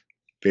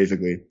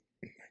 basically.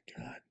 Oh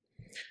my God!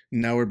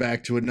 Now we're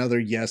back to another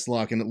yes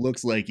lock, and it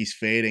looks like he's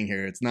fading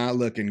here. It's not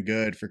looking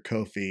good for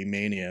Kofi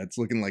Mania. It's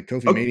looking like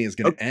Kofi Mania is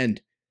going to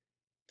end.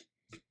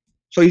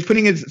 So he's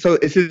putting is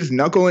his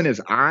knuckle in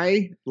his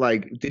eye?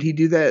 Like, did he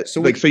do that?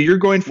 So you're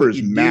going for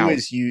his mouth.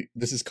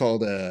 This is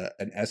called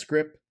an S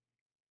grip,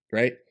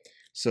 right?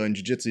 So in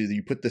jiu-jitsu,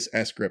 you put this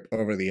S grip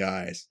over the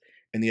eyes.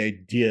 And the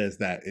idea is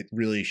that it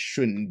really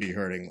shouldn't be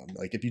hurting them.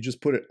 Like if you just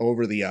put it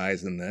over the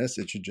eyes in this,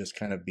 it should just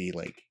kind of be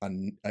like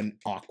an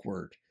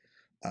awkward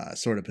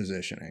sort of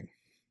positioning.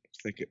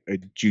 It's like a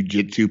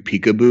jiu-jitsu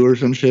peekaboo or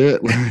some shit.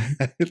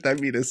 I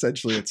mean,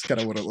 essentially, it's kind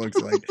of what it looks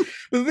like.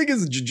 But the thing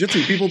is,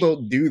 jiu-jitsu, people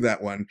don't do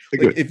that one.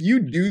 Like, if you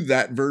do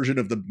that version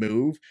of the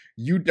move,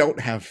 you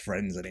don't have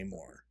friends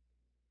anymore.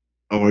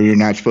 Or you're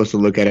not supposed to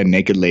look at a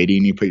naked lady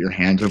and you put your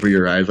hands over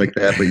your eyes like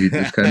that, but you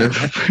just kind of...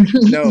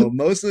 No,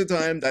 most of the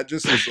time, that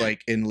just is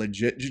like in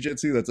legit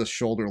jiu-jitsu, that's a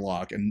shoulder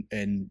lock,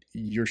 and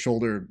your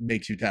shoulder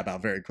makes you tap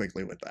out very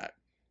quickly with that.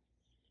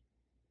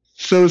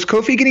 So is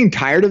Kofi getting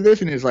tired of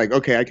this and is like,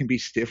 okay, I can be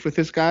stiff with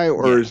this guy?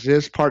 Or is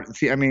this part...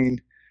 See, I mean,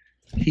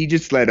 he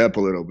just let up a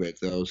little bit,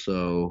 though,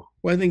 so...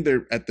 Well, I think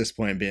they're at this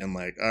point being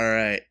like, all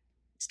right,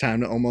 it's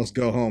time to almost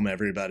go home,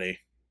 everybody.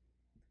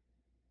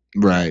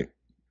 Right.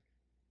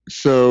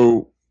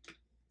 So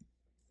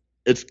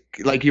it's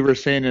like you were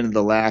saying in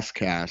the last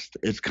cast,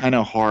 it's kind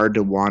of hard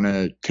to want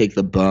to take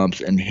the bumps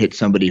and hit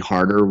somebody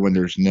harder when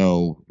there's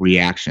no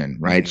reaction,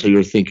 right? So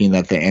you're thinking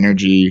that the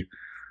energy,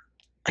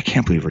 I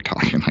can't believe we're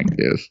talking like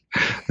this.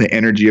 The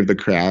energy of the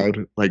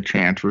crowd like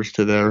transfers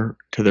to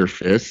their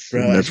fists.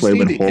 Bro, and that's why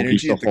when Hulk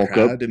used to Hulk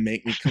up to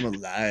make me come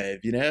alive,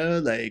 you know?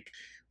 Like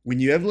when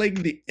you have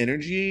like the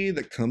energy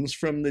that comes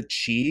from the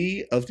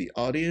chi of the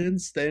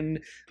audience, then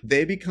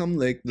they become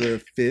like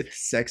the fifth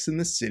Sex in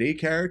the City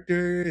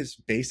character is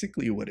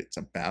basically what it's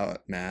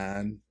about,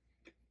 man.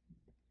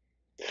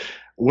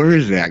 Where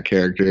is that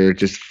character?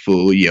 Just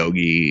full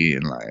yogi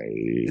and like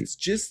it's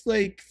just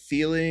like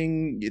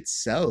feeling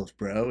itself,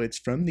 bro. It's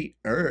from the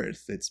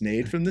earth. It's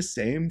made from the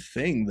same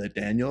thing that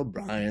Daniel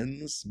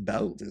Bryan's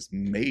belt is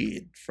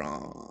made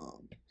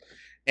from.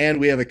 And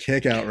we have a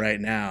kick out right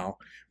now,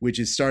 which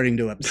is starting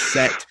to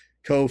upset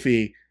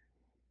Kofi.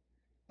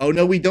 Oh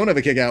no, we don't have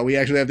a kick out. We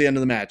actually have the end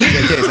of the match. In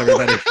case,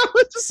 everybody.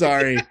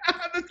 Sorry.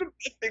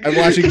 I'm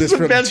watching this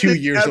from 2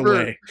 years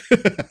away.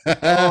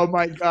 Oh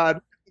my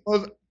god. The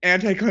most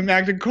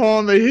anticlimactic call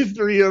in the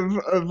history of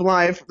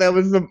life. That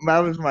was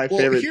my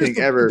favorite thing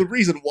ever. The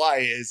reason why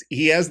is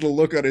he has the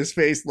look on his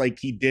face like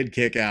he did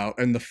kick out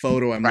in the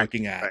photo I'm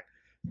looking at.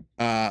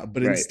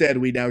 But instead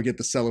we now get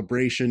the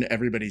celebration.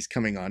 Everybody's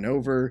coming on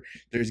over.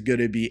 There's going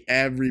to be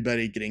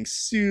everybody getting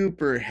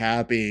super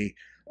happy.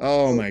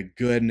 Oh my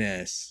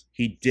goodness.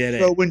 He did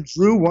it. So when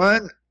Drew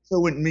won,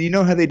 when you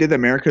know how they did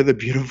America the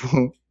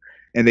Beautiful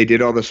and they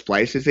did all the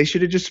splices, they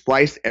should have just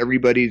spliced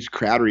everybody's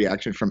crowd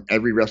reaction from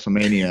every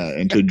WrestleMania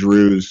into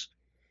Drew's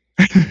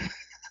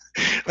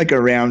like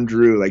around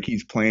Drew, like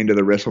he's playing to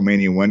the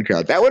WrestleMania 1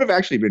 crowd. That would have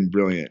actually been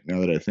brilliant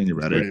now that I think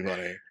about it.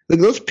 Funny. Like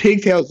those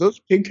pigtails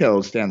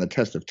stand the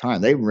test of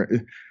time.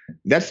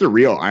 That's the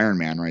real Iron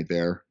Man right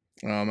there.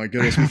 Oh my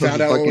goodness, we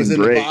found out what was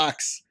in the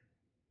box.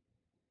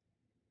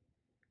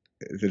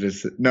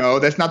 No,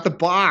 that's not the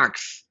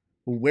box.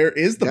 Where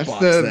is the box?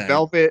 That's the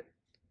velvet.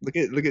 Look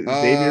at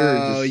Xavier.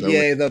 Oh,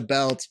 yay, the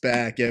belt's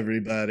back,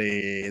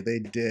 everybody. They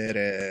did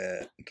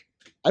it.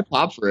 I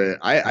popped for it.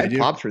 I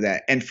popped for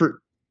that. And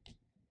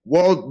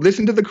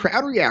listen to the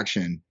crowd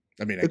reaction.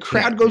 I mean, the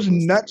crowd goes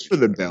nuts for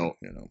the belt.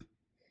 You know.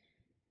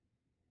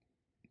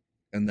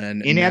 And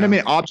then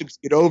inanimate objects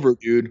get over,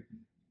 dude.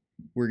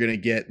 We're going to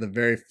get the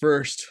very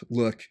first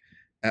look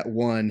at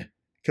one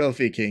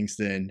Kofi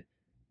Kingston,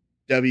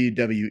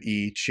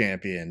 WWE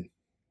champion.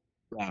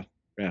 Ref.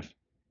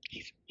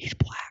 He's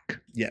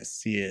black.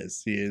 Yes, he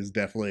is. He is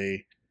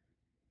definitely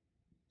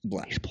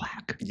black. He's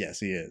black. Yes,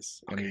 he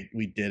is. Okay. And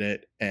we did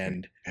it.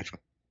 And that's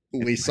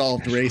we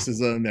solved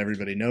racism.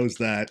 Everybody knows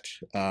that.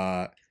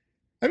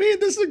 I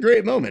mean, this is a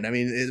great moment. I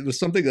mean, it was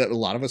something that a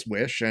lot of us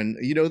wish. And,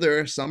 you know, there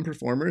are some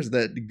performers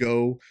that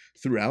go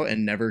throughout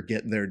and never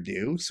get their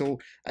due. So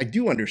I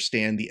do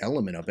understand the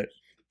element of it.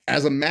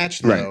 As a match,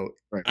 though,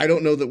 right. I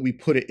don't know that we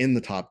put it in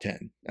the top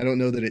 10. I don't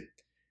know that it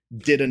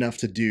did enough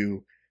to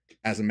do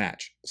as a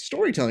match.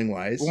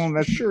 Storytelling-wise,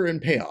 that's sure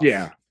and payoff.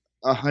 Yeah,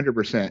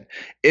 100%.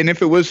 And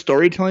if it was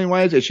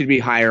storytelling-wise, it should be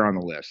higher on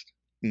the list.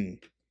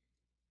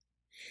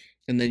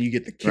 And then you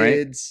get the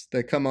kids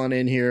that come on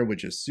in here,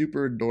 which is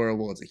super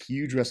adorable. It's a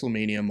huge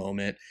WrestleMania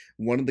moment.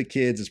 One of the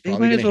kids is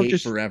probably going to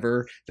hate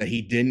forever that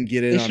he didn't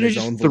get in on his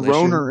own volition.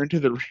 Thrown her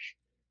into the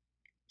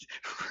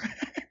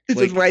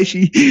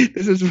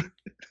This is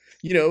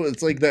you know,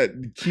 it's like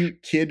that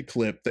cute kid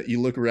clip that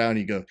you look around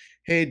and you go,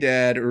 hey,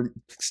 Dad, or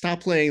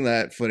stop playing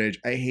that footage.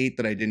 I hate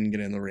that I didn't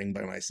get in the ring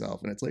by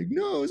myself. And it's like,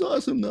 no, it was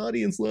awesome. The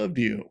audience loved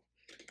you.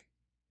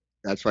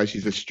 That's why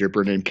she's a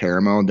stripper named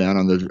Caramel down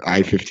on the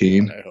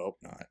I-15. I hope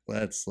not.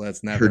 Let's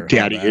never. Her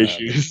daddy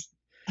issues.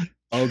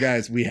 Oh,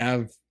 guys, we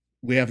have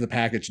the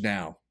package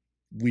now.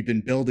 We've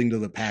been building to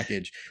the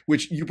package,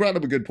 which you brought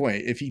up a good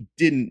point. If he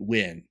didn't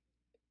win,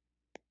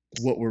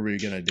 what were we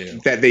gonna do?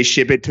 That they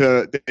ship it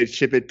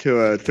to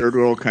a third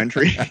world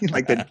country,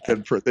 like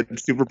the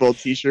Super Bowl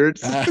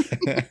T-shirts.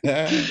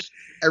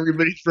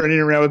 Everybody's running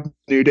around with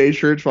New Day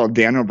shirts while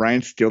Daniel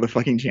Bryan still the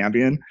fucking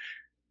champion.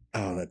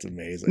 Oh, that's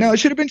amazing. No, it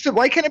should have been.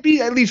 Why can't it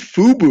be at least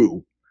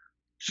FUBU?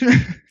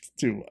 It's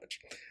too much.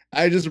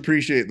 I just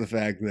appreciate the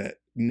fact that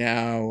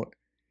now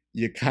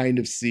you kind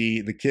of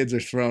see the kids are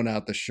throwing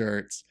out the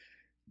shirts.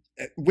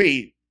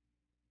 Wait.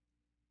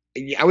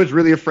 I was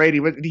really afraid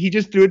he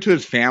just threw it to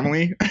his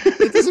family.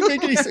 It doesn't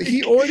make any sense.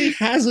 He already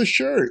has a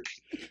shirt.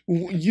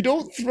 You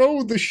don't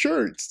throw the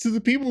shirts to the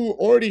people who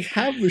already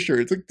have the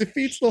shirts. It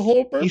defeats the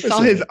whole purpose. He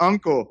saw his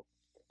uncle.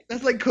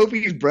 That's like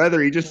Kofi's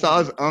brother. He just saw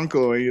his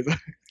uncle. And he's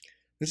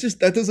like,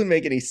 that doesn't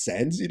make any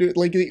sense. You know,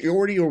 like you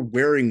already are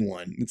wearing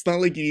one. It's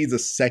not like he needs a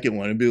second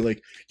one and be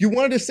like, "You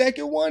wanted a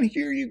second one?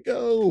 Here you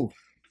go."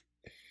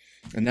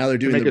 And now they're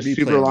doing to make a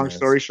super long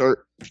story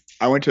short.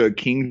 I went to a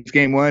Kings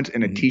game once,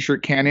 and a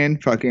T-shirt cannon.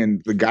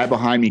 Fucking the guy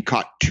behind me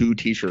caught 2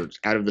 T-shirts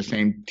out of the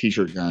same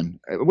T-shirt gun.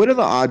 What are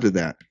the odds of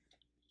that?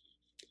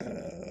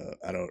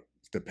 I don't.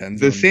 Depends.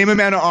 The same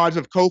amount of odds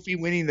of Kofi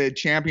winning the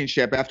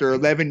championship after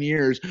 11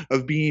 years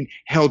of being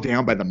held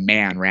down by the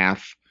man,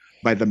 Raph.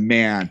 By the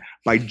man,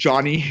 by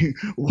Johnny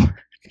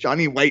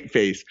Johnny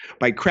Whiteface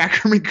by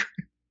Cracker Wait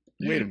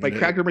a minute. by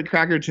Cracker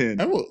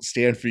McCrackerton. I won't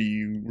stand for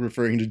you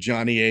referring to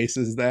Johnny Ace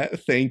as that.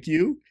 Thank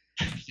you.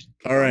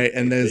 All right,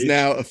 and that is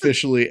now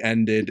officially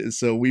ended.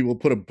 So we will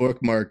put a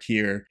bookmark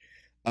here.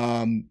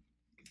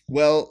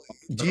 Well,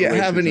 do you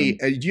have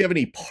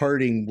any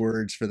parting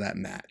words for that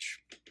match?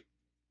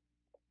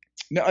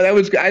 No, that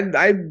was I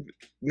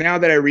now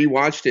that I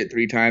rewatched it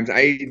 3 times,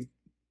 I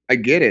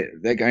get it.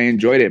 Like, I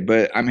enjoyed it,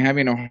 but I'm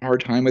having a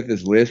hard time with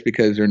this list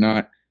because they're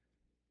not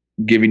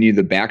giving you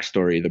the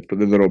backstory,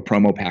 the little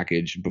promo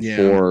package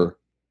before.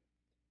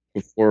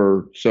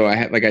 So I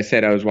had, like I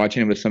said, I was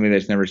watching it with somebody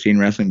that's never seen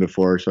wrestling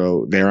before.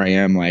 So there I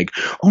am, like,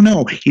 oh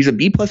no, he's a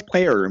B+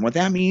 player, and what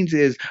that means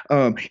is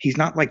he's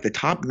not like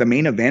the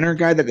main eventer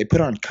guy that they put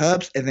on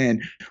cups. And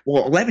then,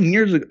 11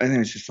 years ago, and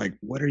then it's just like,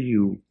 what are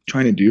you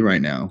trying to do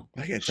right now?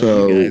 I gotta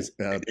tell you guys,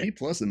 B+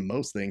 in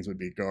most things would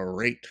be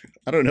great.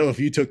 I don't know if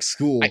you took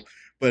school,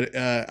 but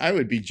I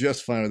would be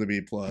just fine with a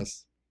B+.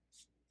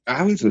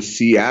 I was a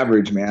C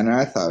average, man.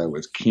 I thought it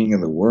was king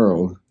of the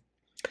world.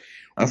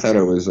 I thought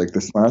it was I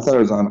thought it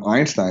was on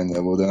Einstein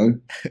level, though.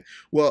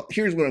 Well,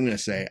 here's what I'm going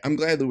to say. I'm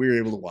glad that we were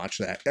able to watch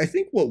that. I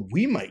think what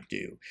we might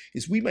do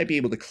is we might be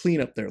able to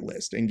clean up their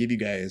list and give you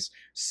guys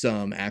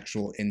some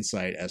actual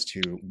insight as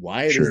to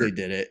why it is they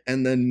did it,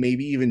 and then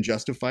maybe even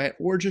justify it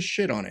or just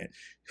shit on it.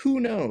 Who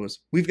knows?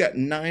 We've got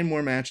 9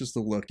 more matches to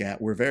look at.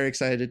 We're very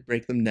excited to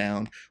break them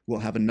down. We'll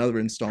have another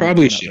installment.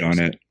 Probably shit on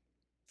it.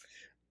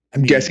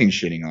 I'm guessing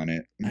shitting on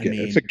it.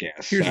 It's a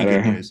guess. Here's the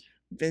good news.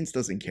 Vince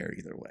doesn't care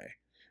either way.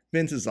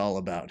 Vince is all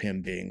about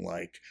him being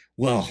like,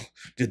 well,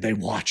 did they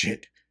watch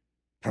it?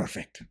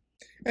 Perfect.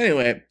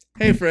 Anyway,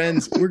 hey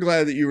friends, we're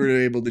glad that you were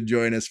able to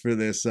join us for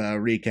this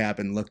recap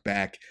and look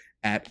back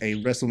at a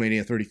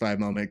WrestleMania 35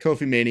 moment.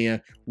 Kofi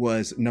Mania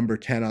was number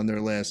 10 on their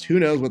list. Who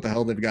knows what the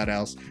hell they've got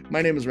else.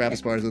 My name is Raff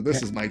Esparza.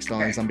 This is Mike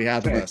Stallings. On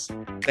behalf of us,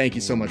 thank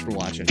you so much for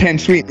watching. 10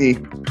 Sweetly.